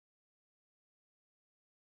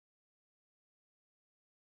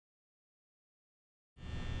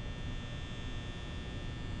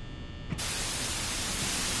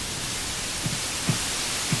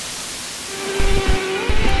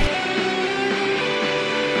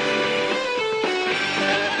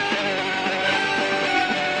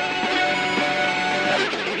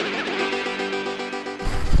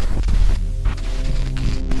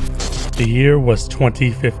The year was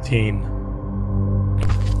 2015.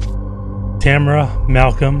 Tamara,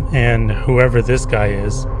 Malcolm, and whoever this guy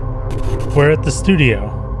is were at the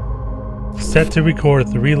studio, set to record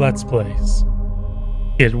 3 Let's Plays.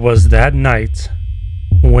 It was that night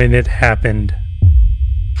when it happened.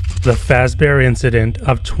 The Fazbear Incident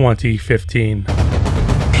of 2015.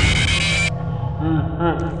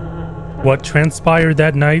 What transpired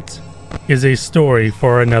that night is a story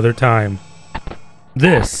for another time.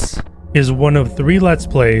 This is one of 3 Let's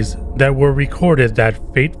Plays that were recorded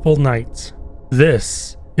that fateful night.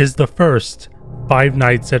 This is the first 5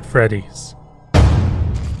 Nights at Freddy's.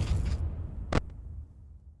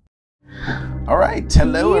 Alright,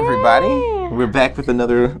 hello everybody. We're back with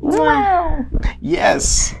another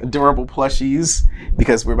yes, adorable plushies,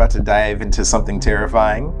 because we're about to dive into something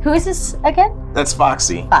terrifying. Who is this again? That's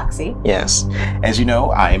Foxy. Foxy. Yes. As you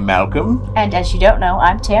know, I'm Malcolm. And as you don't know,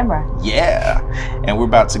 I'm Tamara. Yeah. And we're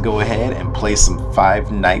about to go ahead and play some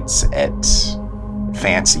 5 Nights at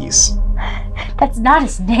Fancies. That's not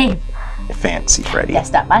his name. Fancy Freddy.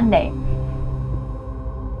 That's not my name.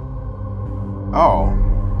 Oh.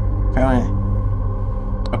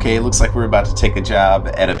 Okay, it looks like we're about to take a job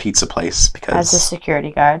at a pizza place because... As a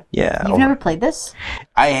security guard. Yeah. You've never played this?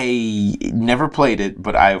 I never played it,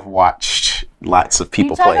 but I've watched lots of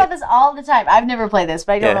people play it. You talk about this all the time. I've never played this,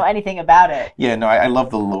 but I don't know anything about it. Yeah, no, I love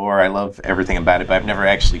the lore. I love everything about it, but I've never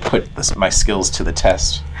actually put my skills to the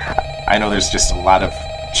test. I know there's just a lot of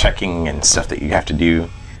checking and stuff that you have to do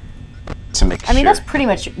to make sure. I mean, that's pretty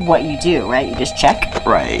much what you do, right? You just check?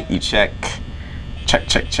 Right. You check,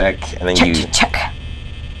 and then check.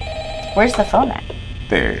 Where's the phone at?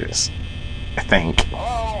 There's, I think.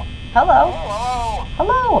 Hello? Hello? Hello?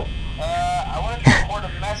 Hello? I wanted to record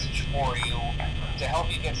a message for you to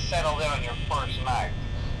help you get settled in on your first night.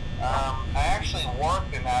 I actually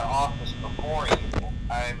worked in that office before you.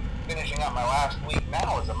 I'm finishing up my last week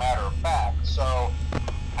now, as a matter of fact, so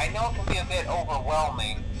I know it can be a bit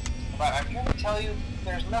overwhelming, but I'm here to tell you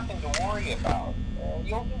there's nothing to worry about.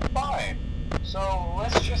 You'll do fine. So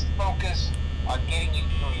let's just focus on getting you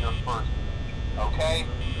through your first week, okay?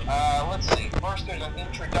 Let's see. First, there's an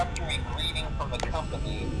introductory greeting from the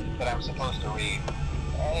company that I'm supposed to read.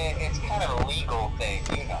 It's kind of a legal thing,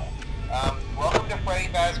 you know. Welcome to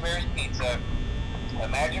Freddy Fazbear's Pizza, a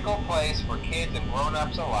magical place for kids and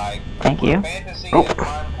grown-ups alike. Thank you. Fantasy and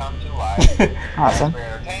fun come to life. Awesome.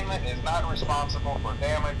 Fazbear Entertainment is not responsible for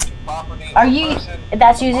damage to property. Are you...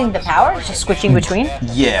 That's using the power? Just switching between?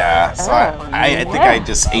 Yeah. So I think I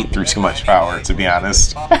just ate through too much power, to be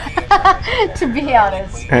honest. To be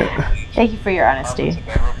honest. Thank you for your honesty.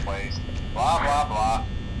 Blah, blah, blah.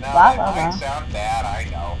 Now, Blah, that blah, might blah. sound bad, I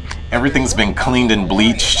know. Everything's been cleaned and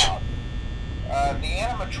bleached. The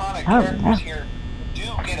animatronic characters here do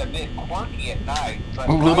get a bit quirky at night. But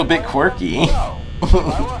A little bit quirky. No. If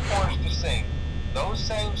I were forced to sing those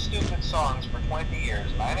same stupid songs for 20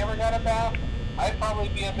 years and I never got a bath, I'd probably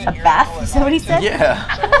be a bit A bath? Is that what he said?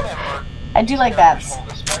 Yeah. So remember, I do like baths.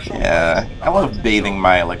 Yeah. I love bathing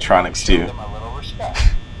my electronics too. Show them a little respect,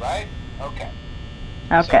 right? Okay.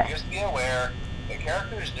 Okay. So just be aware, the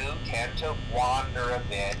characters do tend to wander a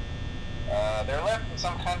bit. They're left in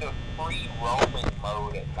some kind of free roaming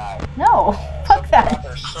mode at night. No, fuck that.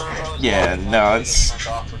 Yeah, no, it's...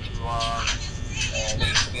 Off for too long. They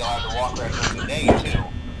used to be allowed to walk around during the day too,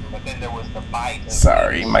 but then there was the bite.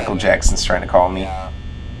 Sorry, Michael Jackson's trying to call me.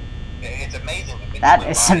 It's amazing. That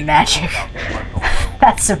is some magic.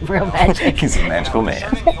 That's some real magic. He's a magical man.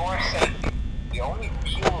 Concerning your safety, the only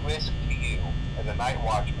real risk to you as a night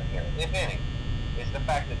watchman here, if any, is the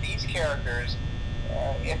fact that these characters,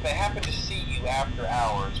 if they happen to see you after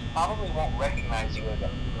hours, probably won't recognize you as a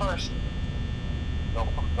person.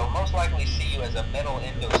 They'll most likely see you as a metal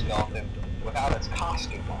endoskeleton without its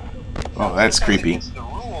costume on. Oh, that's creepy. Against the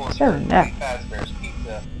rules here at Fazbear's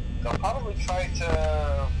Pizza, they'll probably try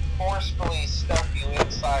to forcefully stuff you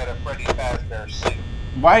inside a Freddy Fazbear suit.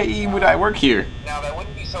 Why would I work here? Now, that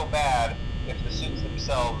wouldn't be so bad if the suits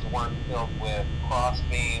themselves weren't filled with cross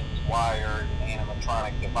beams, wires, and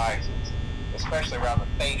animatronic devices, especially around the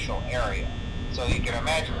facial area. So you can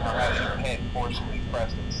imagine how having your head forcibly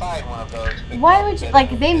pressed inside one of those... Why would you...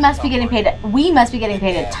 Like, they must be getting paid... We must be getting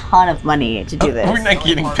paid a ton of money to do this. We're not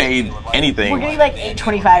getting paid anything. We're getting like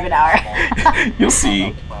 $8.25 an hour. You'll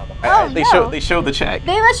see. They show the check.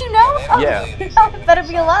 They let you know? Oh, Yeah. It better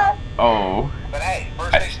be a lot. Oh. But hey,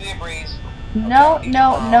 first station of the breeze.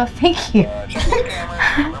 No, thank you. Check the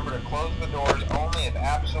cameras. Remember to close the doors only if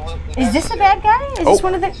absolutely Is this a bad guy? Is this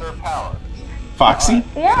one of the... Conserve power. Foxy?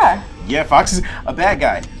 Yeah. Yeah, Foxy's a bad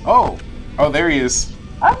guy. Oh, there he is.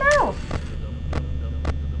 Oh no.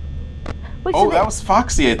 Wait, Oh, so that was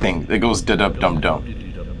Foxy, I think. It goes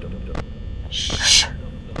da-dum-dum-dum. Shh.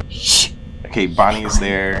 Shh. Okay, Bonnie is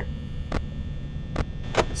there.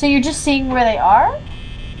 So you're just seeing where they are?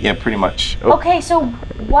 Yeah, pretty much. Oh. Okay, so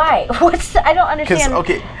why? I don't understand.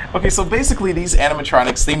 Okay, so basically these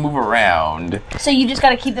animatronics, they move around. So you just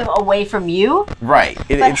gotta keep them away from you? Right.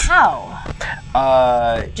 But how?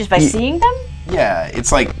 Just by seeing them? Yeah,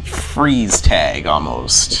 it's like freeze tag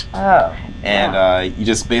almost. Oh. And you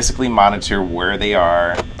just basically monitor where they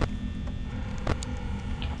are.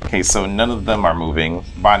 Okay, so none of them are moving.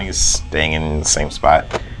 Bonnie's staying in the same spot.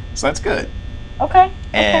 So that's good. Okay.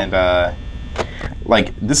 And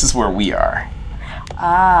like this is where we are.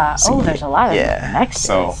 So there's a lot of nexus.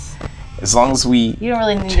 So as long as we you don't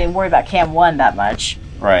really need to worry about Cam 1 that much.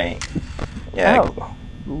 Right. Yeah. Oh,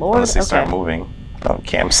 Lord. Unless they start moving. Oh,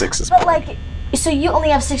 Cam 6 is But like so you only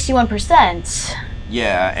have 61%.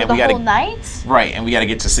 Yeah, and the we gotta whole night? Right, and we gotta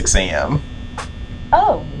get to 6 a.m.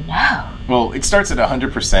 Oh no. Well, it starts at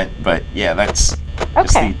 100%, but yeah, that's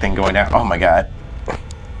just the thing going down. Oh my god.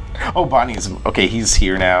 Oh, Bonnie's okay. He's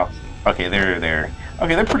here now. Okay, they're there.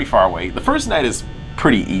 Okay, they're pretty far away. The first night is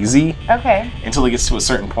pretty easy. Okay. Until it gets to a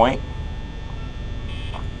certain point.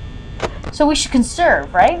 So we should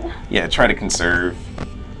conserve, right? Yeah, try to conserve.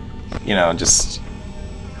 You know, just.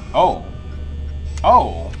 Oh.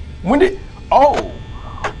 Oh. When did? Oh.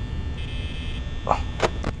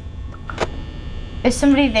 Is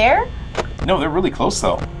somebody there? No, they're really close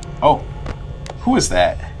though. Oh. Who is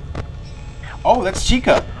that? Oh, that's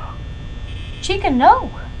Chica. Chica,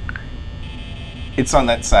 no. It's on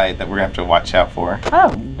that side that we're gonna have to watch out for. Oh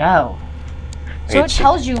no. So Okay, it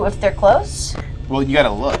tells you if they're close? Well, you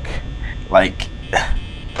gotta look. Like.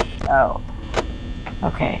 Oh.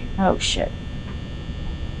 Okay. Oh shit.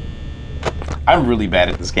 I'm really bad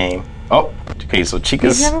at this game. Oh, okay, so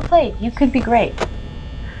Chica's. You've never played. You could be great.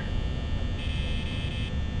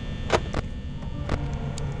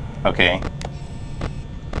 Okay.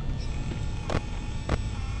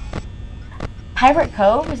 Pirate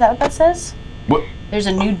Cove? Is that what that says? What? There's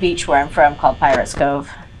a nude beach where I'm from called Pirates Cove.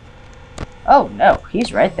 Oh no,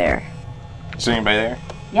 he's right there. Is there anybody there?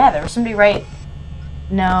 Yeah, there was somebody right.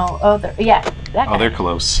 No. Oh, yeah. That guy. Oh, they're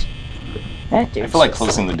close. That dude. I feel like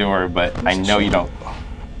closing the door, but I know you don't.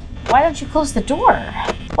 Why don't you close the door?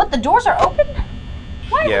 What? The doors are open?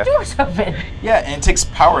 Why are the doors open? Yeah, and it takes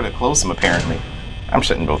power to close them. Apparently, I'm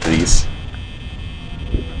shutting both of these.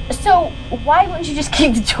 So why wouldn't you just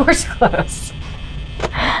keep the doors closed?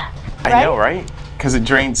 I know, right? Because it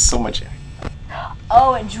drains so much.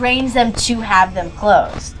 Oh, it drains them to have them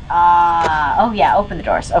closed. Oh yeah, open the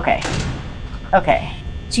doors. Okay. Okay.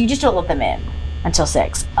 So you just don't let them in until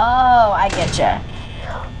 6. Oh, I getcha.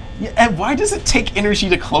 Yeah, and why does it take energy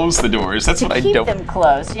to close the doors? That's what I don't. Keep them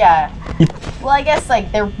closed, yeah. Well, I guess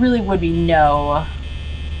like there really would be no.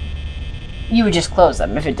 You would just close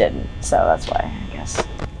them if it didn't. So that's why, I guess.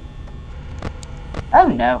 Oh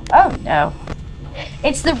no! Oh no!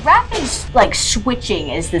 It's the rapid like switching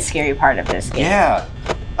is the scary part of this game. Yeah.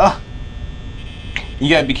 You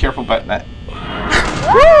gotta be careful about that.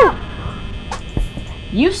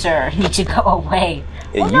 You, sir, need to go away.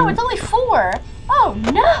 Yeah, oh no, it's only 4. Oh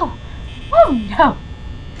no! Oh no!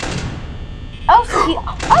 Oh, so he,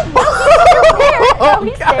 oh no, he's still there. No,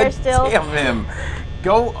 he's there still. Damn him!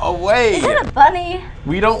 Go away! Is that a bunny?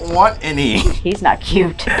 We don't want any. He's not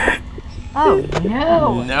cute. Oh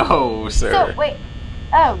no! No, sir. So wait.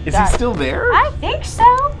 Oh, is God. he still there? I think so.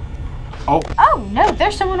 Oh. Oh no,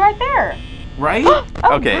 there's someone right there. Right? Oh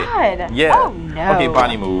okay. God. Yeah. Oh no. Okay,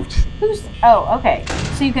 Bonnie moved. Who's? Oh, okay.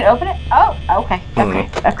 So you can open it. Oh, okay. Okay.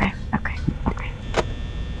 Okay. Okay. Okay.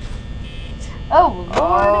 Oh Lord.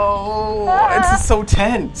 Oh, it's so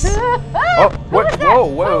tense. Oh, what? Whoa,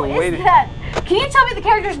 whoa, wait. Who is that? Can you tell me the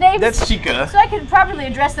characters' names? That's Chica. So I can properly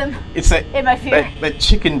address them. It's that. In my fear. That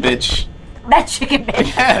chicken bitch. That chicken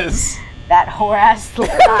bitch. Yes. That whore ass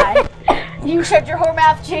lie. You shut your whore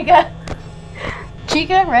mouth, Chica.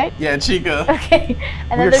 Chica, right? Yeah, Chica. Okay.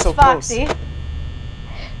 And then there's so Foxy. Close.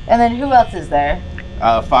 And then who else is there?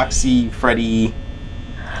 Foxy, Freddy,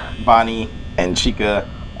 Bonnie, and Chica.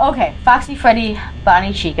 Okay, Foxy, Freddy,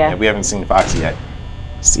 Bonnie, Chica. Yeah, we haven't seen Foxy yet.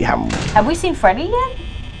 See how. Have we seen Freddy yet?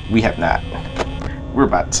 We have not. We're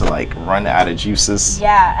about to like run out of juices.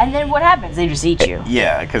 Yeah, and then what happens? They just eat you.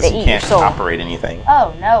 Yeah, because They you eat can't your soul. operate anything.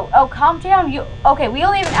 Oh no! Oh, calm down. You okay? We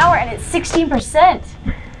only have an hour, and it's 16%.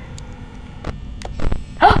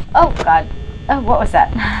 Oh God! Oh, what was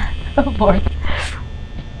that? Oh Lord!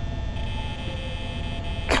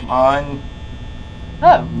 Come on.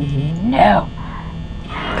 Oh no!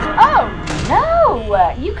 Oh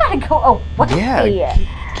no! You gotta go away. Yeah.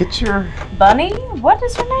 Get your... Bunny? What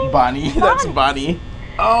is her name? Bonnie. That's Bonnie.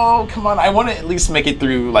 Oh, come on. I want to at least make it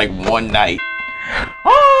through, like, one night.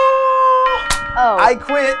 Oh. I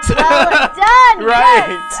quit. Well done. Right.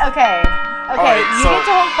 Yes. Okay. Okay. Right, You so- get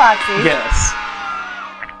to hold Foxy. Yes.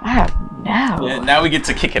 Oh no. Yeah, now we get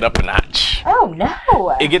to kick it up a notch. Oh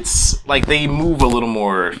no. It gets, like, they move a little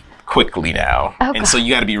more quickly now. Oh, and so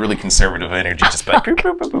you got to be really conservative of energy. Just like, boop,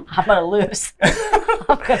 boop, boop, boop. I'm gonna lose.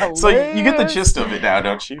 I'm gonna So lose. you get the gist of it now,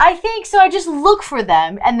 don't you? I think so. I just look for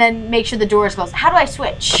them and then make sure the door is closed. How do I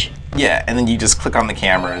switch? Yeah, and then you just click on the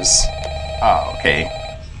cameras. Oh, okay.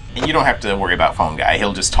 And you don't have to worry about phone guy.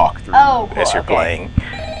 He'll just talk through Oh, cool, as you're okay. playing.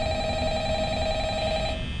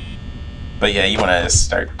 But yeah, you want to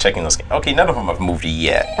start checking those. Okay, none of them have moved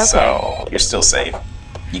yet, Okay. so you're still safe.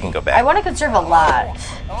 You can go I back. want to conserve a lot.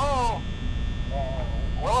 Hello.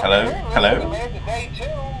 Well, Hello? apparently Hello? we made it to day 2.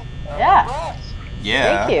 Yeah. Congrats.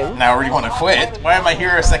 Yeah. Thank you. Now, where do you want to quit? Why am I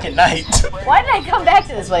here a second night? Why did I come back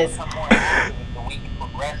to this place? Become more active as the week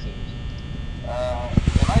progresses.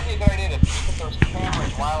 It might be a good idea to peek at those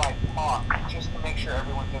cameras while I talk, just to make sure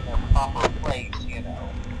everyone's in their proper place, you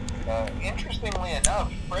know. Interestingly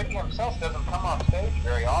enough, Freddy himself doesn't come off stage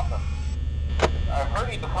very often. I've heard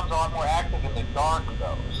he becomes a lot more active in the dark,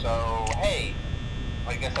 though, so hey,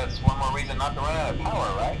 I guess that's one more reason not to run out of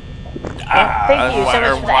power, right? Thank you so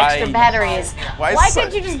much for the extra batteries. why Why so-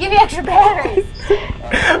 couldn't you just give me extra batteries?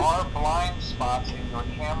 There are blind spots in your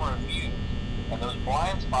camera view, and those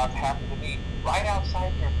blind spots happen to be right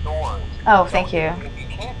outside your doors. Oh, So thank you. If you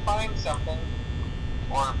can't find something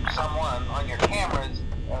or someone on your cameras,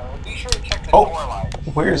 be sure to check the Oh, door light.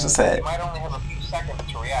 where is this at? You might only have a few seconds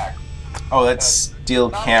to react. Oh, that's steal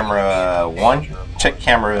camera 1. Check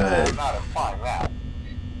camera. I'm not implying that.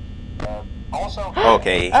 Also,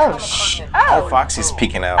 Okay. Oh, Oh, Foxy's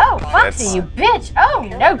peeking out. Oh, Foxy, That's- you bitch! Oh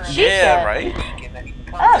no, Chica! Yeah, right?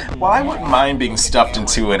 Oh, Well, I wouldn't mind being stuffed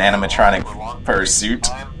into an animatronic fursuit.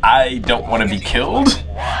 I don't want to be killed.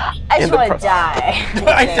 I in just the want pro- to die.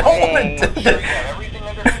 I don't want to.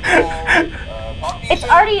 It's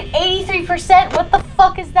already at 83%. What the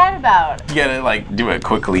fuck is that about? You gotta like do it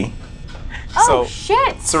quickly. Oh So,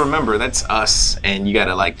 shit! so remember that's us, and you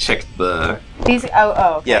gotta like check the These.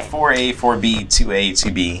 Oh. Okay. yeah 4A, 4B, 2A,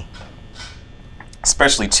 2B,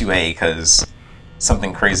 especially 2A because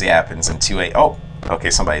something crazy happens in 2A. Oh, okay,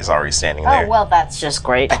 somebody's already standing there. Oh well, that's just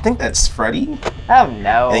great. I think that's Freddy. Oh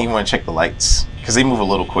no. And then you want to check the lights because they move a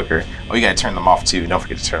little quicker. Oh, you gotta turn them off too. Don't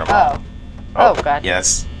forget to turn them off. Oh. Oh god. Yeah,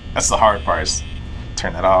 that's the hard part. Is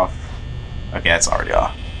turn that off. Okay, that's already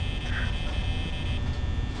off.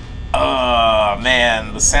 Oh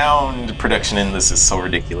man, the sound production in this is so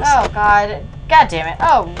ridiculous. Oh god. God damn it.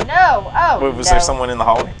 Oh no. Oh Wait, was no. there someone in the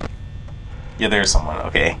hallway? Yeah, there's someone.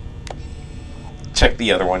 Okay. Check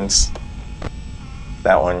the other ones.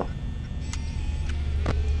 That one.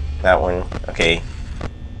 That one. Okay.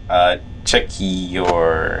 Check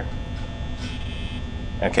your...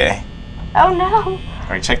 Okay. Oh no.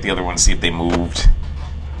 Alright, check the other one, see if they moved.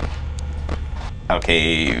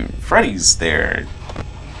 Okay, Freddy's there.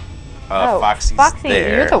 Oh, Foxy's Foxy,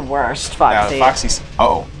 there. you're the worst, Foxy. Now, Foxy's...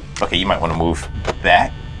 Oh, okay, you might want to move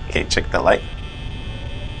that. Okay, check that light.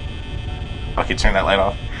 Okay, turn that light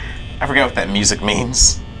off. I forgot what that music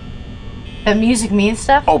means. The music means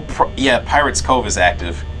stuff? Oh, yeah, Pirate's Cove is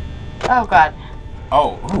active. Oh god.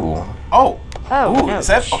 Oh, ooh. Oh! Oh, Ooh, no. is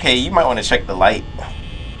that... Okay, you might want to check the light.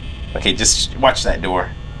 Okay, just watch that door.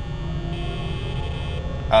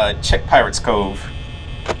 Check Pirate's Cove.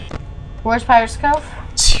 Where's Pirate's Cove?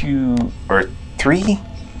 2 or 3?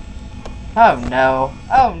 Oh no.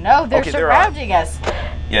 Oh no, they're Okay, they're on. surrounding us.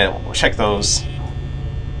 Yeah, we'll check those.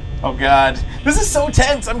 Oh god. This is so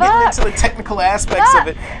tense! I'm getting into the technical aspects of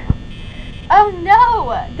it. Oh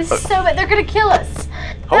no! This is so bad. They're gonna kill us.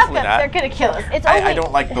 Hopefully Malcolm, not. they're gonna kill us. It's only... I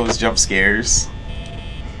don't like those jump scares.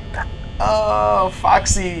 Oh,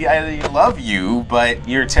 Foxy, I love you, but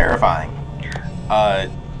you're terrifying.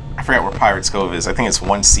 I forgot where Pirate's Cove is. I think it's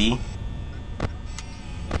 1C.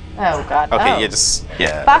 Oh god. Okay, oh. yeah, just...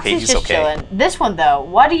 Yeah, Foxy's okay, he's just okay. chilling. This one though,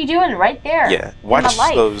 what are you doing right there? Yeah, In watch the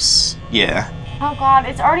light? those... Yeah. Oh god,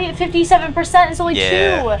 it's already at 57%. It's only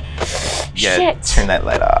Yeah. 2. Yeah, Shit. turn that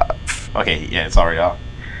light off. Okay, yeah, it's already off.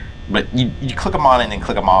 But you click them on and then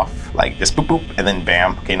click them off. Like, just boop boop, and then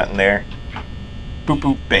bam. Okay, nothing there. Boop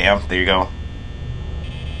boop, bam. There you go.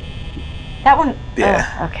 That one.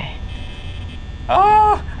 Yeah. Oh, okay.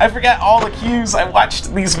 Oh, I forgot all the cues. I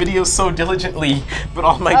watched these videos so diligently, but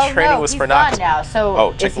all my Oh, training no, was he's for naught. gone now. So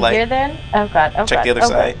Oh, check is the he light. here then? Oh god. Oh Check god. the other oh,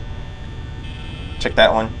 side. Check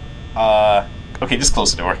that one. Okay, just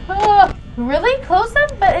close the door. God. Really? Close them?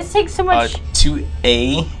 But it takes so much.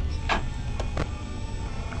 2A.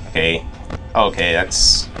 Okay. Okay,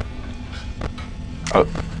 that's... Oh.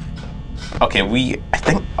 Okay, I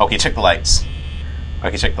think... Okay, check the lights.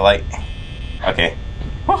 Okay, check the light. Okay.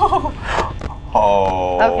 Oh.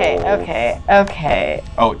 Okay.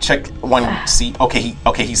 Oh, check one. See? Okay,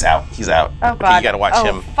 he's out. He's out. Oh, God. Okay, you gotta watch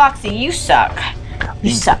him. Foxy, you suck.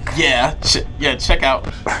 You suck. Yeah, check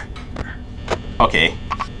out. Okay.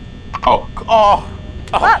 Oh.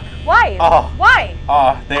 What? Why? Oh. Why?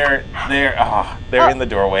 Oh, they're in the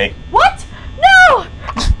doorway. What? No! No!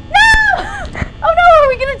 Oh no, are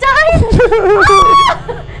we gonna die?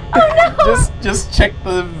 Oh no! Just check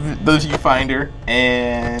the viewfinder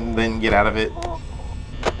and then get out of it. Oh,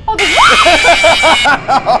 Oh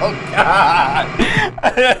God!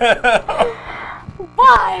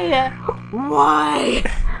 Why?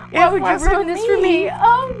 Why would you ruin this for me?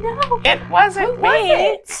 Oh no! It wasn't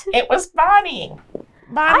me. It was Bonnie.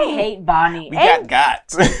 I hate Bonnie. We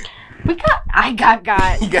got. I got.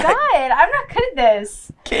 God, I'm not good at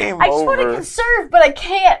this. Came I just want to conserve, but I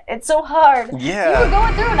can't. It's so hard. Yeah. You were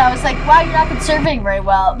going through, and I was like, "Wow, you're not conserving very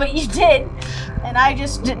well," but you did, and I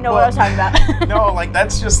just didn't know what I was talking about. No, like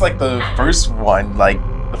that's just like the first one. Like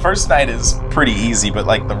the first night is pretty easy, but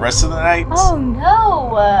like the rest of the nights. Oh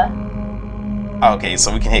no. Okay,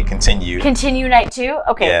 so we can hit continue. Continue night 2?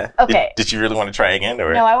 Okay. Yeah. Okay. Did you really want to try again,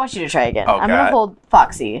 or? No, I want you to try again. Oh, I'm gonna hold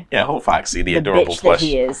Foxy. Yeah, hold Foxy, the adorable bitch plush. that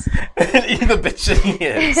he is. The bitch that he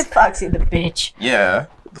is. Foxy the bitch. Yeah,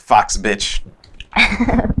 the Fox bitch.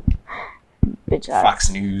 Bitch ass. Fox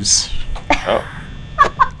News. Oh.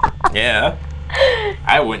 Yeah.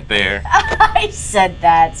 I went there. I said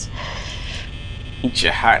that. Eat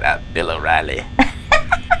your heart out, Bill O'Reilly.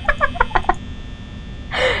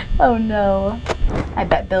 Oh no. I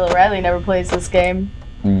bet Bill O'Reilly never plays this game.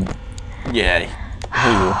 Yeah.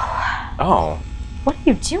 Oh. What are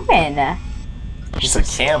you doing? He's a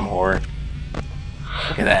cam whore.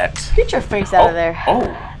 Look at that. Get your face out of there.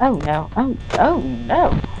 Oh. Oh no. Oh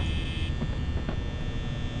no.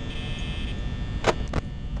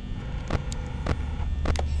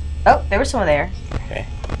 Oh, there was someone there. Okay.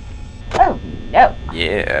 Oh no.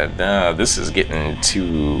 Yeah, no, this is getting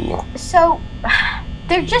too... So,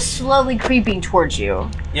 they're just slowly creeping towards you.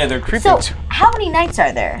 Yeah, they're creeping. So, how many nights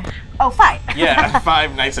are there? Oh, 5. Yeah,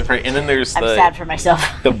 5 nights of prey, and then there's I'm sad for myself.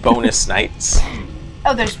 the bonus nights.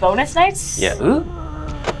 Oh, there's bonus nights? Yeah. Ooh.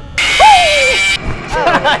 No!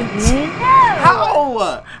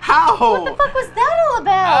 How? What the fuck was that all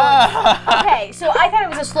about? Okay, so I thought it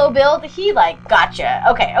was a slow build. He gotcha.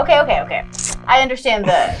 Okay. I understand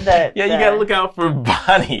the Yeah, you gotta look out for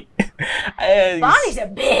Bonnie. Bonnie's a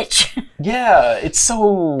bitch. Yeah, it's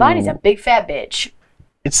so... Bonnie's a big fat bitch.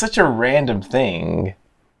 It's such a random thing.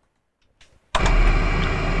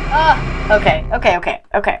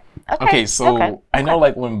 Okay, so I know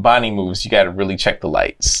like when Bonnie moves, you gotta really check the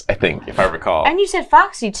lights, I think, if I recall. And you said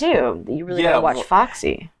Foxy too. You really gotta watch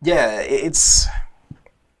Foxy. Yeah, it's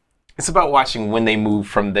about watching when they move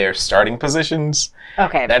from their starting positions.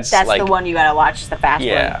 Okay, that's like, the one you gotta watch, the fast one.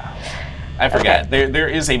 Yeah, I forgot. Okay. There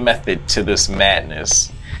is a method to this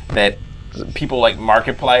madness that people like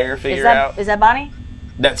Markiplier figure out. Is that Bonnie?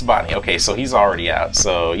 That's Bonnie. Okay, so he's already out.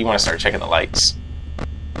 So you want to start checking the lights.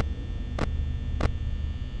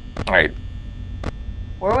 All right.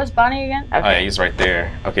 Where was Bonnie again? Okay. Oh yeah, he's right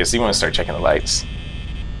there. Okay, so you want to start checking the lights.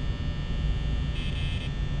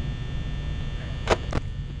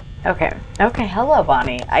 Okay. Hello,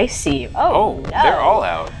 Bonnie. I see you. Oh, no. They're all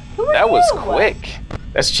out. Who are that you? was quick.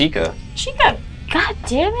 That's Chica. Chica. God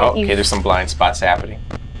damn it. Oh, okay. There's some blind spots happening.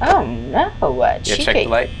 Oh no. Yeah, Chica, check the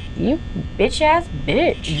light. You bitch ass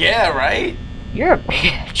bitch. Yeah, right. You're a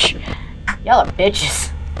bitch. Y'all are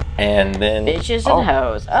bitches. And then bitches and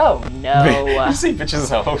hoes. Oh no. You see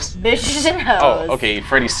bitches and hoes. Bitches and hoes. Oh, okay.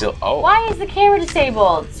 Freddy's still. Oh. Why is the camera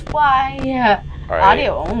disabled? Why? All right.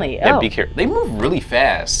 Audio only. Yeah, be careful. They move really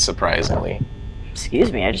fast, surprisingly.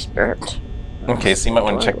 Excuse me, I just burped. Okay, so you might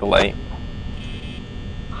want to check the light.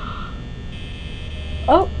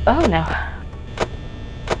 Oh no.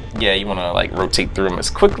 Yeah, you want to like rotate through them as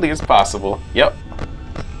quickly as possible. Yep.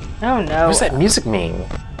 Oh no. What's that music mean?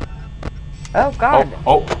 Oh god.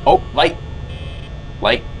 Oh, light.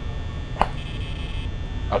 Light.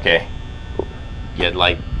 Okay. Yeah,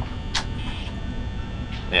 light.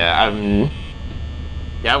 Yeah,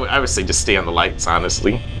 I would say just stay on the lights,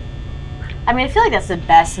 honestly. I mean, I feel like that's the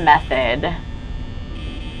best method.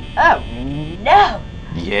 Oh no.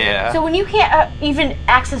 Yeah. So when you can't even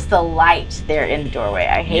access the light there in the doorway,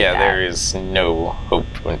 I hate that. Yeah, there is no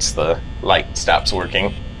hope once the light stops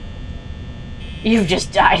working. You've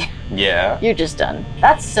just died. Yeah. You're just done.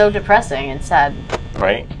 That's so depressing and sad.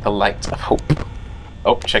 Right? The light of hope.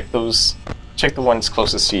 Oh, check Check the ones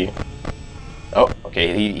closest to you. Oh,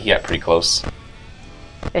 okay, he got pretty close.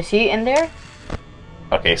 Is he in there?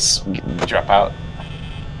 Okay, drop out.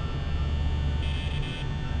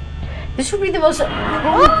 This would be the most... Slam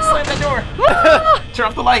that door! Turn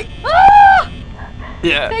off the light!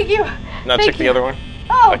 Yeah. Thank you. Now check the other one.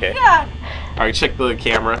 Oh, okay. God. Alright, check the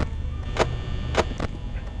camera.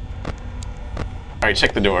 Alright,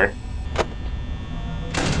 check the door.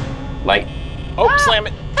 Light. Oh, slam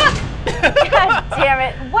it! God damn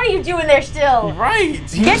it. What are you doing there still? Right!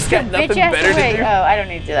 You Get just got your nothing bitch ass better away. to do. Oh, I don't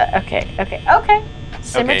need to do that. Okay.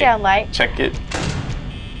 Simmer down, light. Check it.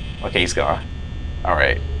 Okay, he's gone.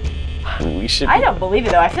 Alright. We should... I don't believe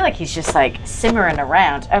it, though. I feel like he's just, like, simmering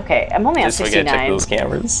around. Okay, I'm only on 69. We gotta check those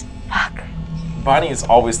cameras. Fuck. Bonnie is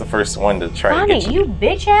always the first one to try to get you. Bonnie, you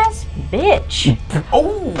bitch-ass bitch.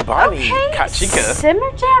 Oh, Bonnie Okay, caught Chica.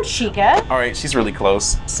 Simmer down, Chica. Alright, she's really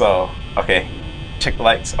close. So, okay. Check the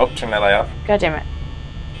lights. Oh, turn that light off. God damn it.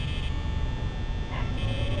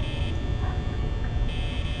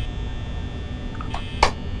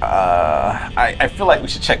 I feel like we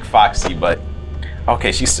should check Foxy, but...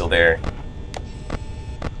 Okay, she's still there.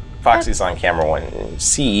 Foxy's on camera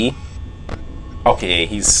 1C. Okay,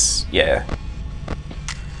 he's... Yeah.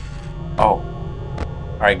 Oh.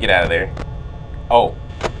 Alright, get out of there. Oh.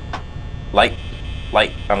 Light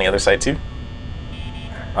on the other side, too?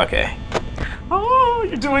 Okay. Oh,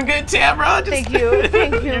 you're doing good, Tamara. Thank you.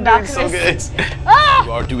 Thank you, You're doing so good. Ah!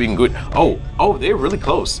 You are doing good. Oh, they're really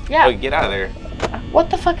close. Yeah. Oh, get out of there. What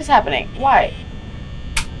the fuck is happening? Why?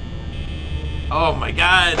 Oh my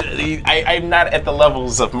god. I'm not at the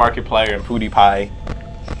levels of Markiplier and PewDiePie.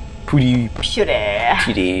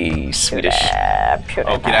 PewDie Swedish. PewDiePie.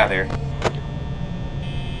 Oh, get out of there.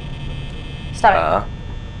 Stop it.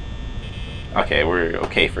 Okay, we're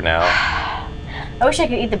okay for now. I wish I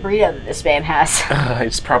could eat the burrito that this man has.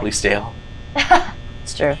 It's probably stale.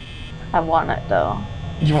 It's true. I want it, though.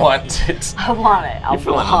 You want it? I want it. You're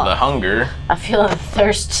feeling the hunger. I'm feeling the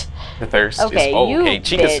thirst. The thirst okay, is... Oh, you okay.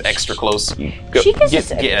 Chica's bitch. extra close. You go, Chica's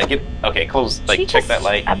get... Okay, close. Like, Chica's check that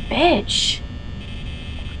light. A bitch.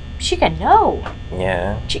 Chica, no.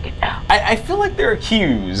 Yeah. Chica, no. I feel like there are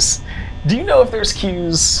cues. Do you know if there's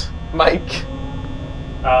cues, Mike?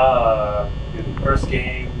 In the first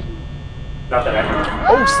game, not that I know.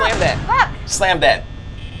 Oh, slam that. Fuck. Slam that.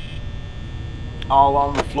 All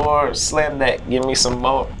on the floor. Slam that. Give me some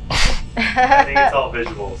more. I think it's all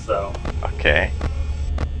visual, so. Okay.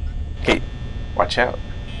 Okay, watch out.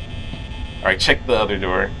 Alright, check the other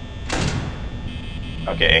door.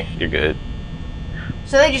 Okay, you're good.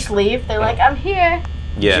 So they just leave? They're like, I'm here.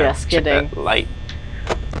 Yeah. Just check kidding. that light.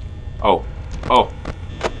 Oh.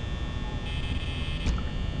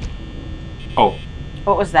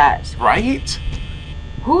 What was that? Right?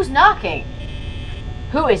 Who's knocking?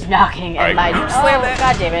 Who is knocking All in right, my... slam oh, that.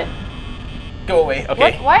 God damn it. Go away.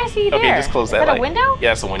 Okay. What? Why is he there? Okay, just close that Is that light. a window?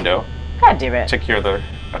 Yeah, it's a window. God damn it. Check your other...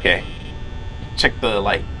 Okay. Check the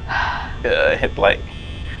light. Hit the light.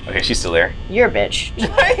 Okay, she's still there. You're a bitch.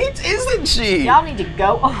 Right? Isn't she? Y'all need to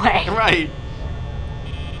go away. Right.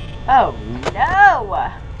 Oh,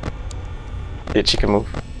 no. Did Chica move?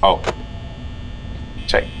 Oh.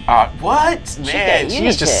 Check. What? Chica, Man, you she's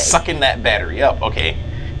need just to- sucking that battery up. Okay.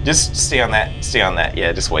 Just stay on that. Stay on that.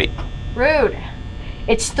 Yeah, just wait. Rude.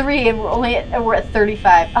 It's 3 and we're at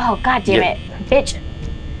 35. Oh, God damn Yeah. it.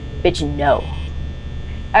 Bitch, no.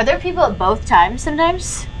 Are there people at both times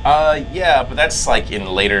sometimes? Yeah, but that's like in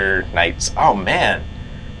later nights. Oh, man.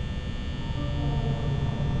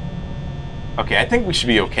 Okay, I think we should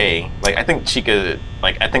be okay. Like, I think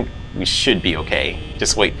we should be okay.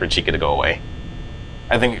 Just wait for Chica to go away.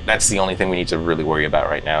 I think that's the only thing we need to really worry about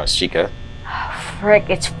right now is Chica. Frick,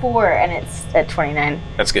 it's 4 and it's at 29.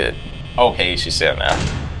 That's good. Okay, she's down now.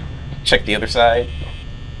 Check the other side.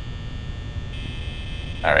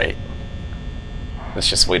 Alright. Let's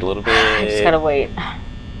just wait a little bit. I just gotta wait.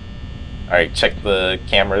 Alright, check the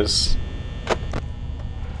cameras.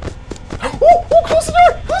 Oh, close the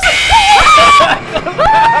door! Close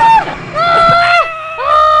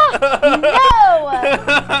No!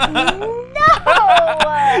 No!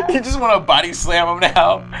 You just want to body slam him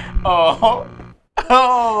now? Oh.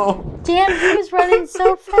 Damn, he was running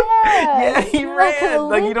so fast. Yeah, he You're like ran. an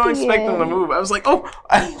Like, you don't expect him to Olympian. move. I was like, oh.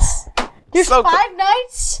 There's so 5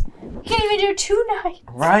 nights? You can't even do 2 nights.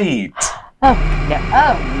 Right. Oh, no.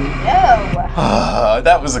 Oh, no.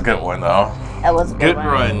 That was a good one, though. That was a good one.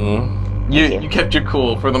 Run. You kept your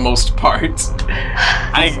cool for the most part.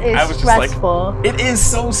 I was stressful. just like, it is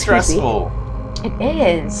so stressful.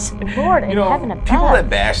 It is. Lord, in heaven above. People that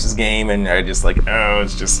bash this game and are just like, oh,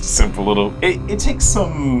 it's just simple little. It takes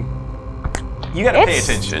some You gotta pay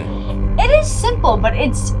attention. It is simple, but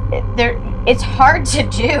it's hard to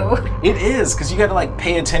do. It is, because you gotta like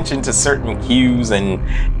pay attention to certain cues and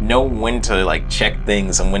know when to like check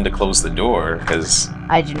things and when to close the door, because...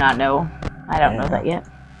 I do not know. I don't know that yet.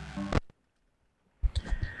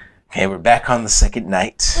 Okay, we're back on the second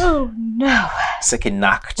night. Oh, no. Second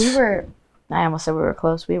Nacht. I almost said we were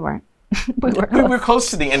close. We weren't. we were close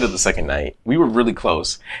to the end of the second night. We were really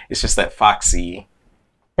close. It's just that Foxy...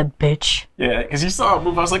 The bitch. Yeah, because you saw him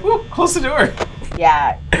move. I was like, whoa, close the door.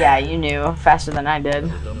 Yeah, you knew faster than I did.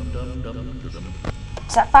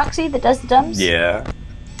 Is that Foxy that does the dumbs? Yeah.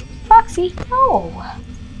 Foxy, no.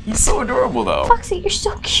 He's so adorable, though. Foxy, you're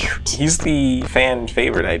so cute. He's the fan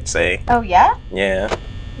favorite, I'd say. Oh, yeah? Yeah.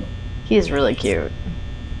 He's really cute.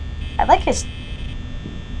 I like his...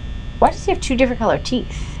 Why does he have 2 different colored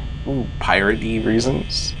teeth? Ooh, piratey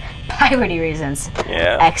reasons. Piratey reasons.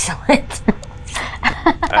 Yeah. Excellent.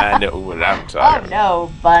 I know what I'm talking about. Oh,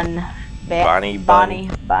 no,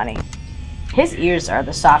 Bonnie. His ears are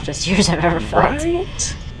the softest ears I've ever felt.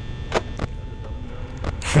 Right?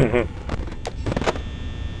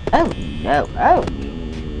 Oh, no. Oh,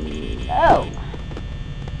 no.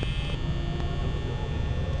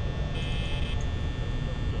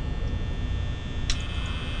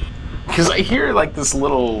 Because I hear like this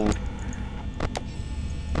little...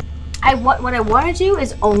 What I want to do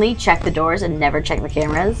is only check the doors and never check the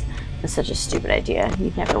cameras. It's such a stupid idea.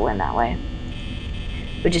 You'd never win that way.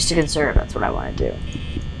 But just to conserve, that's what I want to do.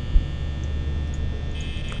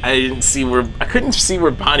 I couldn't see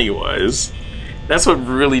where Bonnie was. That's what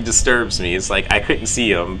really disturbs me. It's like I couldn't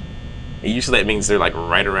see them. And usually that means they're like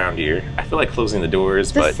right around here. I feel like closing the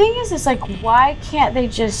doors, but... The thing is, it's like, why can't they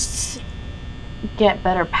just get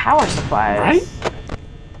better power supplies? Right?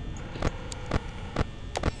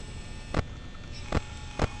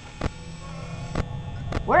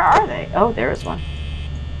 Where are they? Oh, there is one.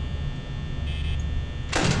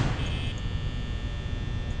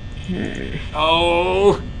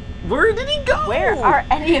 Oh, where did he go? Where are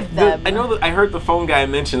any of them? I know that I heard the phone guy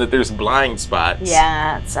mention that there's blind spots.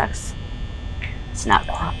 Yeah, it sucks. It's not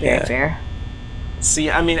very fair. See,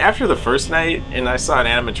 I mean, after the first night, and I saw an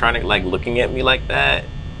animatronic like looking at me like that,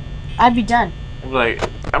 I'd be done. I'm like,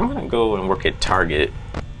 I'm gonna go and work at Target,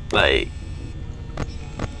 like.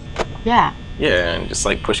 Yeah. Yeah, and just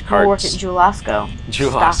like push carts. We'll work at Julasco.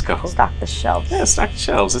 Julasco. Stock the shelves. Yeah, stock the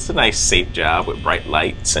shelves. It's a nice, safe job with bright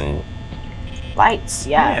lights and... Lights,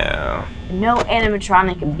 yeah. Yeah. No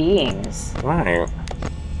animatronic beings. Right.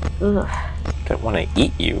 Ugh. That want to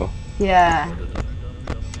eat you. Yeah.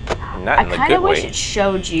 Not in the good way. I kind of wish it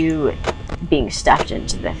showed you being stuffed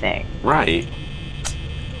into the thing. Right.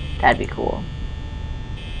 That'd be cool.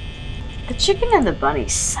 The chicken and the bunny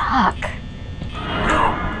suck.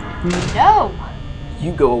 No!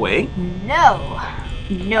 You go away? No!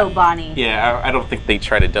 No, Bonnie. Yeah, I don't think they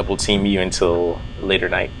try to double team you until later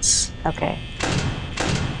nights. Okay.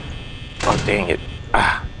 Oh, dang it.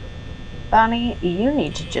 Ah. Bonnie, you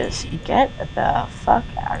need to just get the fuck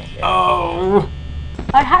out of here. Oh!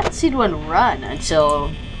 I hadn't seen one run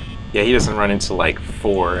until... Yeah, he doesn't run until like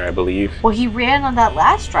 4, I believe. Well, he ran on that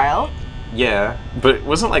last trial. Yeah, but it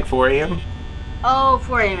wasn't like 4 a.m.? Oh,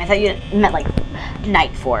 4 a.m. I thought you meant like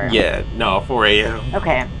night 4. Yeah, no, 4 a.m.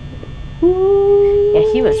 Okay.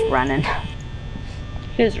 Yeah, he was running.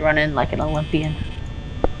 He was running like an Olympian.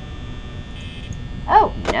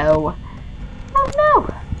 Oh, no. Oh, no.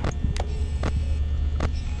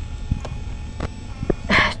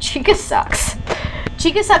 Chica sucks.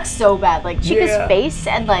 Chica sucks so bad. Like, Chica's face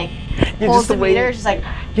and, like, holds the meter is just like...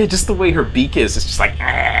 Yeah, just the way her beak is. It's just like...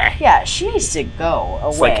 Ah. Yeah, she needs to go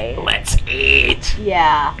away. It's like, let's eat.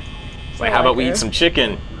 Yeah. It's like, how about we eat some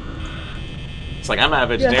chicken? It's like, I'm not a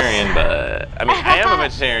vegetarian, but... I mean, I am a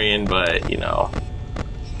vegetarian, but, you know...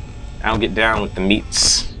 I don't get down with the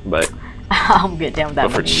meats, but... I'll get down with that.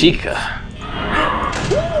 But for Chica...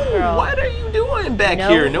 Ooh, what are you doing back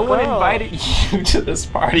here? No one invited you to this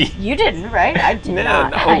party. You didn't, right? I did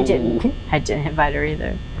not. No. I didn't invite her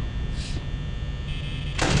either.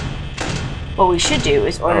 What we should do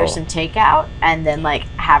is order some takeout and then like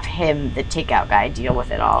have him, the takeout guy, deal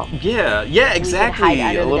with it all. Yeah, exactly. We could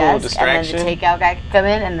hide under the desk, distraction. and then the takeout guy could come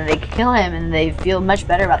in and then they could kill him and they feel much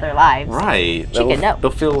better about their lives. Right. Chicken, no.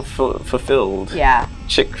 They'll feel fulfilled. Yeah.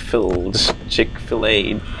 Chick-filled.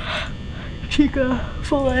 Chick-fil-A.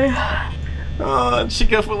 Chica-filet. Oh,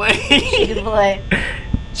 Chica-filet. Chica-filet.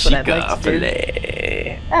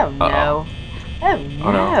 Chica-filet. Oh no. Oh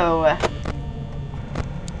no.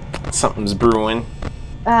 Something's brewing.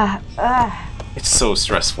 It's so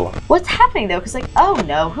stressful. What's happening though? Because like, oh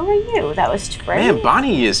no, who are you? That was Freddy. Man,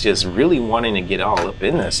 Bonnie is just really wanting to get all up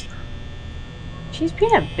in this. She's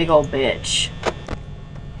being a big old bitch.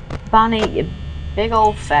 Bonnie, you big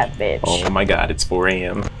old fat bitch. Oh my god, it's 4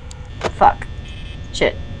 a.m. Fuck.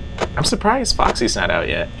 Shit. I'm surprised Foxy's not out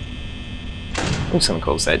yet. I'm just gonna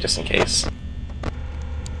close that just in case.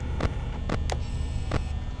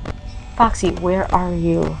 Foxy, where are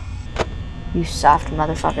you? You soft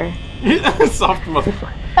motherfucker. Soft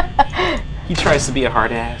motherfucker. He tries to be a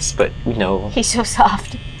hard ass, but we know. He's so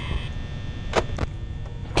soft.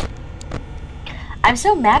 I'm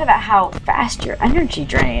so mad about how fast your energy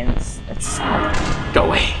drains. It's so... Go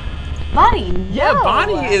away. Bonnie, no. Yeah,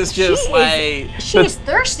 Bonnie is just She's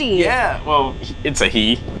thirsty. Yeah, well, it's a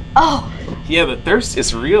he. Oh. Yeah, the thirst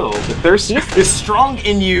is real. The thirst is strong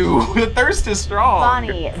in you. The thirst is strong.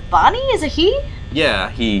 Bonnie is a he?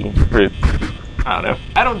 Yeah, he. I don't know.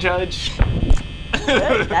 I don't judge.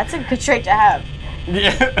 Good. That's a good trait to have.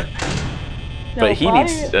 Yeah. No, but he Bonnie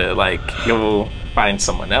needs to, like, go find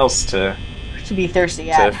someone else to be thirsty,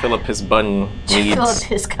 yeah. To fill up his bun needs. Fill up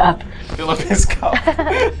his cup. Fill up his cup.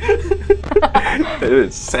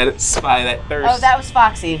 Satisfy that thirst. Oh, that was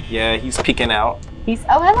Foxy. Yeah, he's peeking out.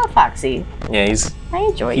 Oh, hello, Foxy. Yeah, I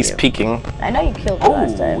enjoy you. He's peeking. I know you killed me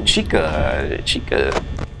last time. Oh, Chica.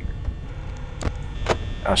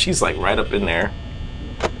 Oh, she's like right up in there.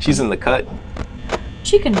 She's in the cut.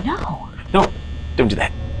 Chica, no. No, don't do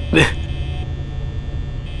that.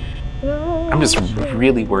 I'm just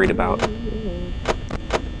really worried about.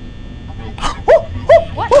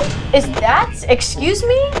 What is that? Excuse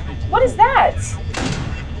me? What is that?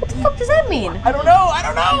 What the fuck does that mean? I don't know.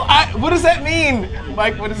 What does that mean?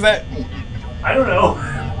 Mike, what is that? I don't know.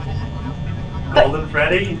 Golden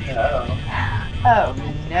Freddy? Oh,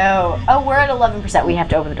 no. Oh, we're at 11%. We have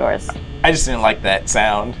to open the doors. I just didn't like that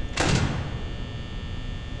sound.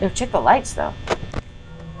 Oh, check the lights, though.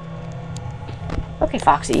 Okay,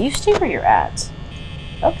 Foxy, you stay where you're at.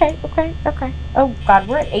 Okay. Oh, God,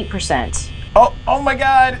 we're at 8%. Oh my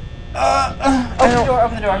God.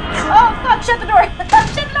 Open the door. Oh, fuck, shut the door.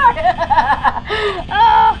 Shut the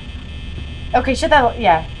door. Okay, shut that.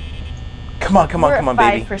 Yeah. Come on,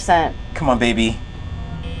 baby. 5%. Come on, baby.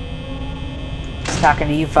 He's talking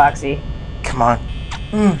to you, Foxy. Come on.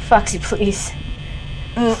 Foxy, please.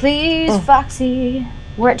 Please, Foxy.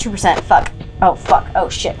 We're at 2%. Fuck. Oh, fuck. Oh,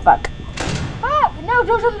 shit. Fuck. Fuck. No,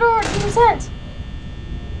 don't shut the door. 2%.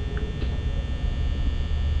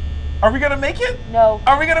 Are we gonna make it? No.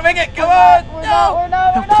 Are we gonna make it? Come on! We're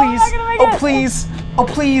not gonna make it. Please!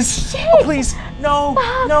 Shit. Oh please! No!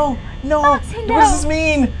 Fuck. No! Foxy, no. What does this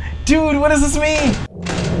mean? Dude, what does this mean?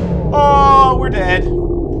 Oh, we're dead.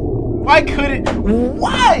 Why couldn't?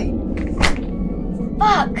 Why?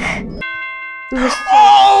 Fuck.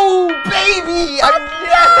 Oh, baby!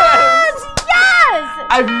 Yes!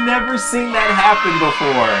 I've never seen that happen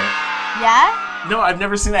before. Yeah? No, I've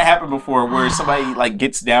never seen that happen before, where somebody like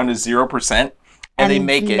gets down to 0% and they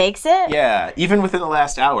make it. Makes it? Yeah, even within the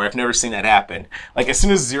last hour, I've never seen that happen. Like as soon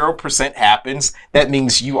as 0% happens, that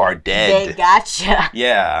means you are dead. They gotcha.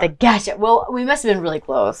 Yeah. They gotcha. Well, we must have been really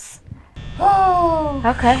close. Oh.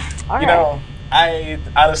 Okay. All right. You know, I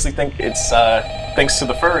honestly think it's thanks to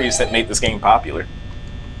the furries that made this game popular.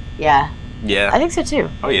 Yeah. Yeah. I think so too.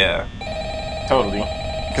 Oh yeah. Totally.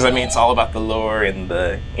 Because I mean, it's all about the lore and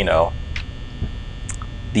the, you know,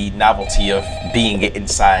 the novelty of being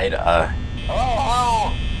inside. Hello.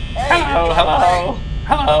 Hey, Hello.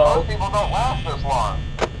 Most people don't last this long.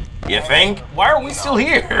 You think? Why are we still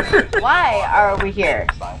here? Why are we here?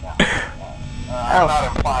 I'm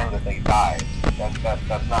not implying that they died.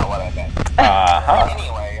 That's not what I meant.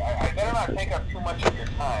 Anyway, I better not take up too much of your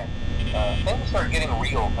time. Things start getting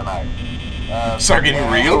real tonight. Start getting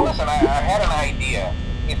real? Listen, I had an idea.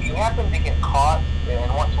 If you happen to get caught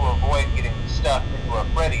and want to avoid getting stuffed into a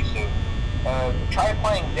Freddy suit, try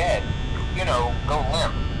playing dead. You know, go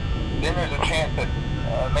limp. Then there's a chance that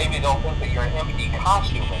maybe they'll think that you're an empty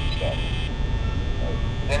costume instead.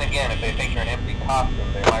 Then again, if they think you're an empty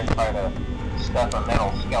costume, they might try to stuff a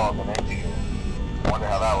metal skeleton into you. I wonder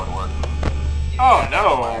how that would work. Oh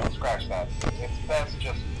no! Scratch that. It's best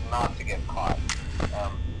just not to get caught.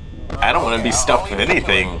 I don't want to be stuffed with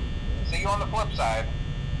anything. See you on the flip side.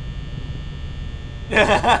 What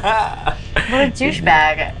a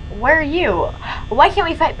douchebag. Where are you? Why can't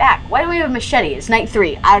we fight back? Why do we have a machete? It's night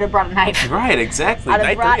 3. I would have brought a knife. Right, exactly.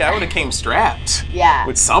 Night 3, I would have came strapped. Yeah.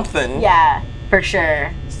 With something. Yeah, for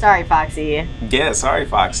sure. Sorry, Foxy. Yeah, sorry,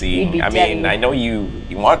 Foxy. I mean, I know you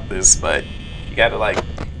want this, but you gotta, like,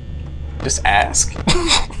 just ask.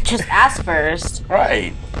 Just ask first.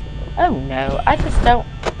 Right. Oh, no. I just don't...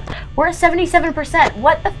 We're at 77%.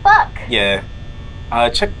 What the fuck? Yeah.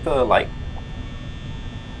 Check the light.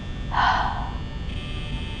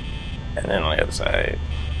 And then on the other side.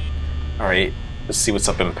 Alright, let's see what's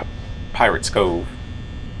up in Pirate's Cove.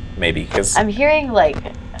 Maybe, because... I'm hearing, like...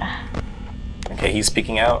 Okay, he's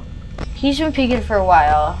peeking out. He's been peeking for a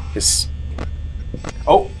while. His...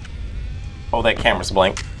 Oh! Oh, that camera's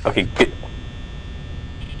blank. Okay, good.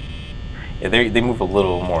 Yeah, they move a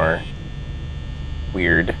little more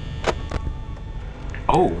weird.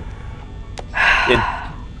 Oh!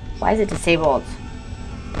 Why is it disabled?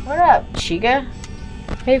 What up, Chica?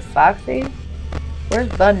 Hey, Foxy. Where's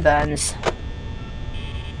Bun Buns?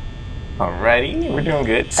 Alrighty, we're doing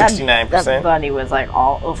good. 69%. That bunny was like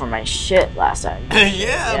all over my shit last time.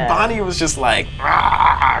 Yeah, Bonnie was just like,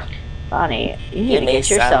 "Rah!" Bonnie, you need to get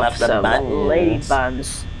yourself some lady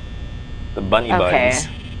buns. The bunny buns.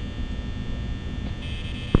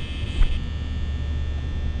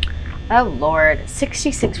 Oh Lord,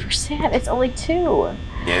 66%. It's only 2.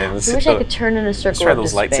 Yeah, I wish I could turn in a circle. Let's try of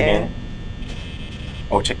those despair. lights again.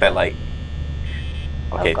 Oh, check that light.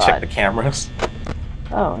 Okay, check the cameras.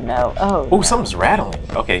 Oh no. Oh. Oh, no. something's rattling.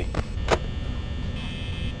 Okay.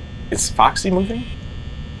 Is Foxy moving?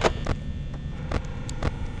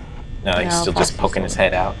 No, he's still just poking his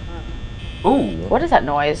head out. Ooh. What is that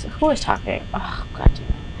noise? Who is talking? Oh god damn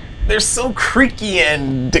it. They're so creaky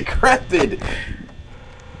and decrepit.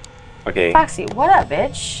 Okay. Foxy, what up,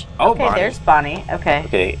 bitch? Oh, okay, Bonnie. there's Bonnie. Okay.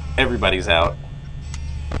 Okay, everybody's out.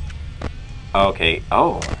 Okay.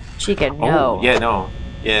 Oh. Chica, no. Oh, yeah, no.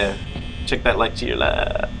 Yeah. Check that light to your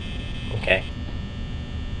left. Okay.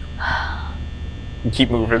 Keep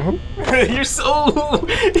moving. You're so...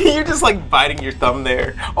 You're just like biting your thumb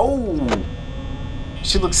there. Oh!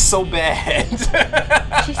 She looks so bad.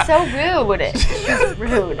 She's so rude. She's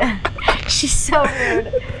rude. She's so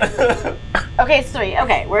rude. Okay, it's 3.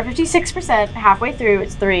 Okay, we're 56%. Halfway through,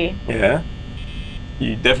 it's 3. Yeah.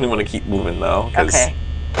 You definitely want to keep moving though. Okay.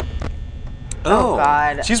 Oh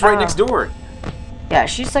God. She's right next door. Yeah,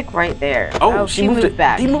 she's like right there. Oh, she moved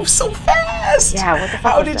back. He moved so fast. Yeah, what the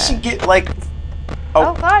fuck How was did that? she get like...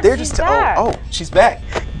 Oh God, they're she's just back. Oh, she's back.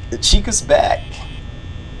 Chica's back.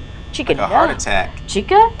 Chica, Like a heart attack.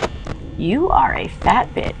 Chica, you are a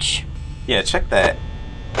fat bitch. Yeah, check that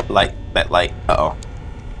light. That light. Uh-oh.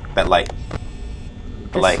 That light.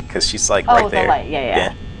 The light, because she's like right there. Oh, the light.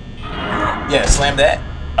 Yeah. Yeah, slam that.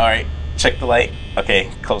 All right, check the light. Okay,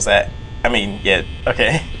 close that. I mean, yeah,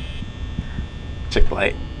 okay. Check the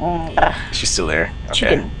light. She's still there.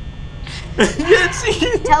 Okay.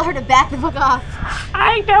 Tell her to back the fuck off.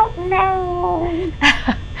 I don't know.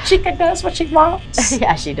 Chica does what she wants.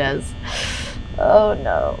 Yeah, she does. Oh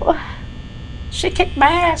no. She kicked my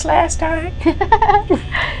ass last time.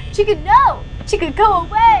 Chica, no! Chica, go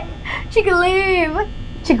away! Chica, leave!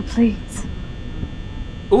 Chica, please.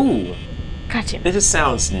 Ooh. Gotcha. It just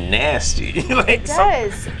sounds nasty. Like It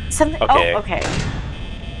does. Something. Okay. Oh, okay.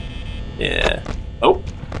 Yeah. Oh.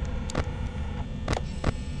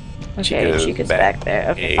 Okay, Chica's back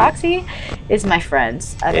there. Okay, Hey. Foxy is my friend.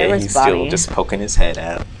 There was he's Bonnie. still just poking his head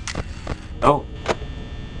out. Oh.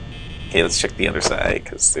 Okay, let's check the other side,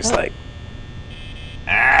 because there's like...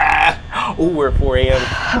 Ah! Oh, we're at 4 a.m.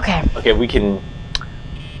 Okay. Okay, we can...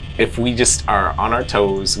 If we just are on our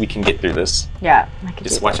toes, we can get through this. Yeah, I can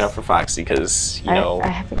Just do watch this. out for Foxy, because, you know, I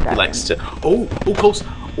haven't he gotten likes to... Oh, close.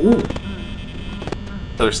 Oh.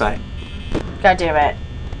 Other side. God damn it.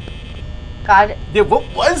 God. Yeah, what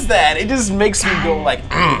was that? It just makes me go like...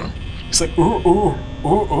 It's like, ooh.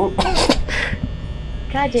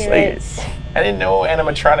 God damn It's it. I didn't know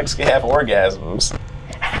animatronics could have orgasms.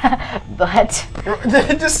 But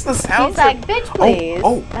Just the sound. he's like, bitch, please.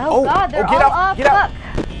 Oh, God, they're get all out, up. get out.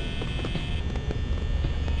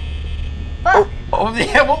 Fuck. Oh,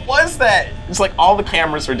 yeah, what was that? It's like all the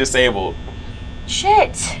cameras were disabled.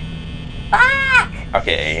 Shit. Fuck.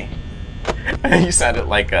 Okay. You sounded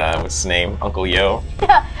like, what's his name? Uncle Yo.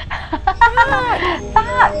 Fuck.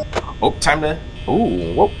 Oh, time to...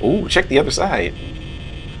 Ooh, check the other side.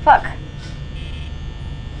 Fuck.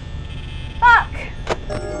 Fuck.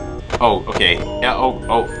 Oh, okay. Yeah,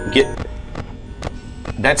 oh, get...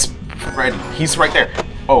 That's Freddy. He's right there.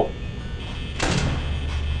 Oh.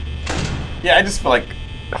 Yeah, I just feel like...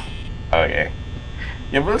 Okay.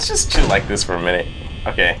 Yeah, but let's just chill like this for a minute.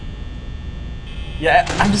 Okay. Yeah,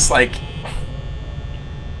 I'm just like...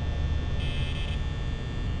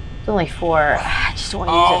 It's only 4. I just don't want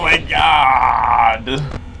to Oh use it. my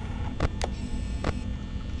god!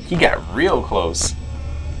 He got real close.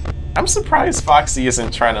 I'm surprised Foxy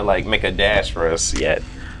isn't trying to like make a dash for us yet.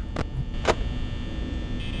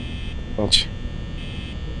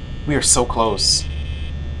 We are so close.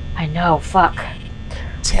 I know, fuck.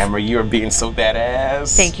 Tamara, you are being so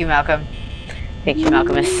badass. Thank you, Malcolm. Thank you,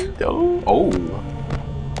 Malcolmus. Oh.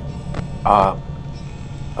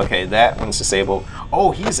 Okay, that one's disabled.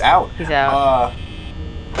 Oh, he's out. He's out.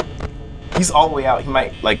 He's all the way out. He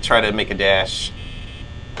might, like, try to make a dash.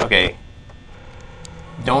 Okay.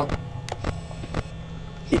 Don't...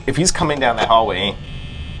 If he's coming down that hallway...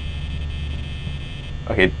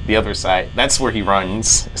 Okay, the other side. That's where he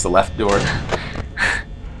runs. It's the left door.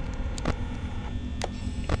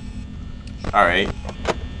 Alright.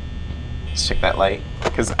 Let's check that light.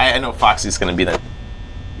 Because I know Foxy's gonna be the...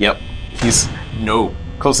 Yep. He's... No.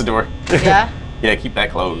 Close the door. Yeah? Yeah, keep that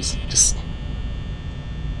closed. Just...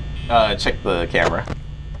 check the camera.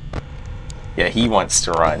 Yeah, he wants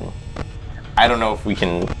to run. I don't know if we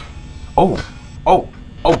can... Oh! Oh!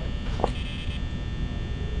 Oh!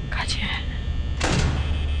 Gotcha.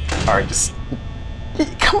 Alright, just...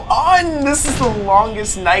 Come on! This is the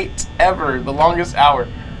longest night ever. The longest hour.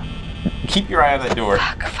 Keep your eye on that door.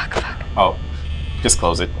 Fuck. Oh. Just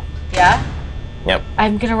close it. Yeah? Yep.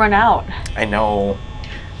 I'm gonna run out. I know.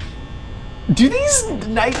 Do these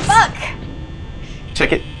nights... Fuck!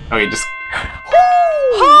 Check it. Okay, just...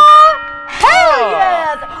 Hell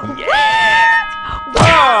yes! Yeah!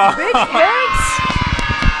 Wow! Bitch, thanks!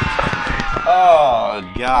 Oh,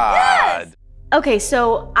 God. Yes! Okay,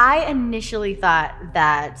 so I initially thought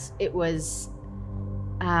that it was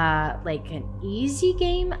like an easy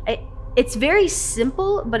game. It's very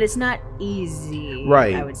simple, but it's not easy,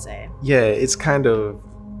 right? I would say. Yeah, it's kind of,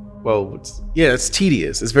 well, it's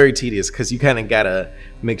tedious. It's very tedious because you kind of gotta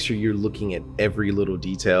make sure you're looking at every little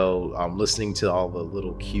detail, listening to all the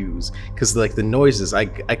little cues. Because like the noises, I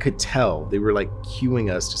could tell they were like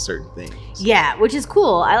cueing us to certain things. Yeah, which is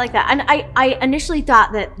cool. I like that. And I initially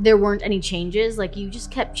thought that there weren't any changes. Like you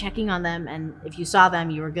just kept checking on them, and if you saw them,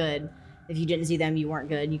 you were good. If you didn't see them, you weren't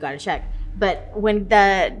good. You got to check. But when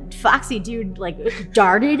the Foxy dude like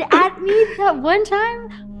darted at me that one time.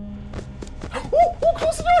 Oh,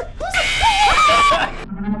 close the door! Close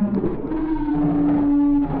the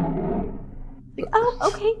Like, oh,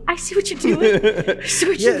 okay. I see what you're doing.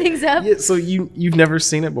 Switching things up. Yeah, so you've never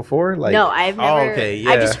seen it before? Like, no, I've never. Oh, okay,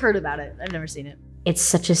 yeah. I've just heard about it. I've never seen it. It's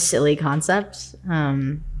such a silly concept,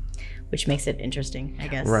 which makes it interesting, I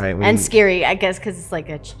guess. Right. And scary, I guess, because it's like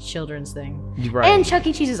a children's thing. Right. And Chuck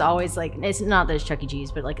E. Cheese is always like, it's not that it's Chuck E.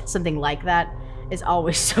 Cheese, but like something like that is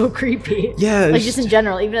always so creepy. Yeah. Like just in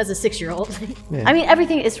general, even as a 6-year-old. Yeah. I mean,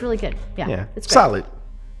 everything is really good. Yeah. Yeah. It's great. Solid.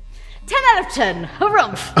 10 out of 10.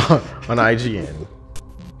 Harumph. On IGN.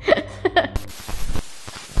 10 out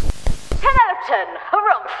of 10.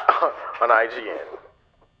 Harumph. On IGN.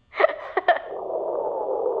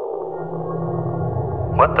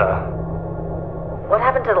 What the? What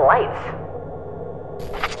happened to the lights?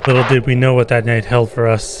 Little did we know what that night held for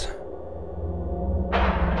us.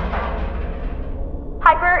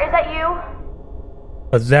 Hyper, is that you?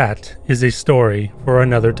 But that is a story for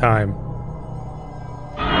another time.